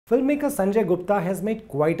Filmmaker Sanjay Gupta has made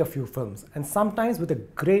quite a few films, and sometimes with a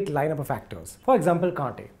great lineup of actors. For example,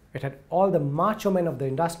 Kante. It had all the macho men of the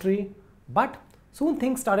industry, but soon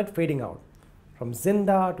things started fading out. From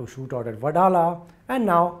Zinda to Shoot Out at Wadala, and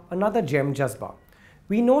now another gem, Jazba.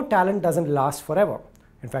 We know talent doesn't last forever.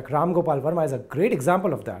 In fact, Ram Gopal Verma is a great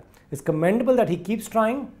example of that. It's commendable that he keeps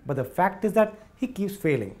trying, but the fact is that he keeps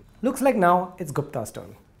failing. Looks like now it's Gupta's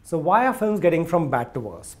turn. So why are films getting from bad to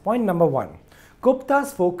worse? Point number one.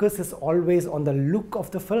 Gupta's focus is always on the look of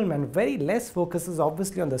the film and very less focus is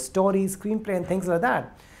obviously on the story, screenplay and things like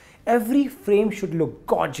that. Every frame should look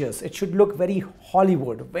gorgeous. It should look very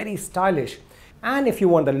Hollywood, very stylish. And if you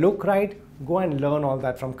want the look right, go and learn all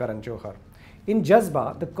that from Karan Johar. In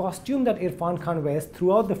Jazba, the costume that Irfan Khan wears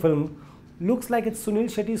throughout the film looks like it's Sunil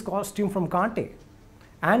Shetty's costume from Kante.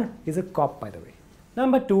 And he's a cop, by the way.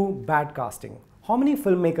 Number two, bad casting. How many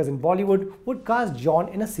filmmakers in Bollywood would cast John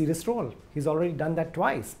in a serious role? He's already done that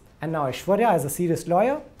twice. And now Aishwarya as a serious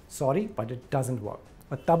lawyer? Sorry, but it doesn't work.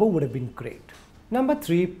 A Tabu would have been great. Number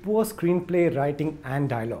three, poor screenplay, writing and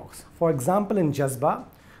dialogues. For example, in Jazba,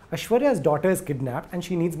 Aishwarya's daughter is kidnapped and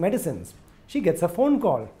she needs medicines. She gets a phone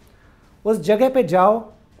call. उस जगह पे जाओ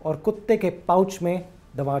और कुत्ते के pouch में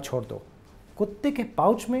दवा छोड़ दो. कुत्ते के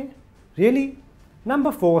pouch में? Really?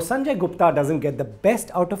 Number 4, Sanjay Gupta doesn't get the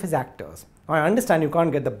best out of his actors. I understand you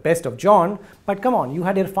can't get the best of John, but come on, you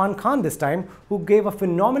had Irfan Khan this time, who gave a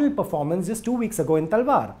phenomenal performance just 2 weeks ago in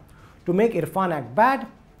Talwar. To make Irfan act bad,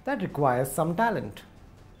 that requires some talent.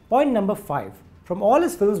 Point number 5. From all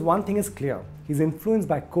his films, one thing is clear. He's influenced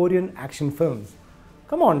by Korean action films.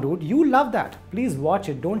 Come on dude, you love that. Please watch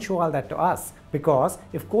it, don't show all that to us. Because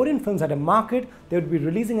if Korean films had a market, they would be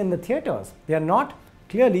releasing in the theatres. They are not.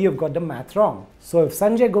 Clearly you've got the math wrong. So if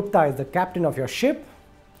Sanjay Gupta is the captain of your ship,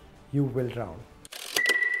 you will drown.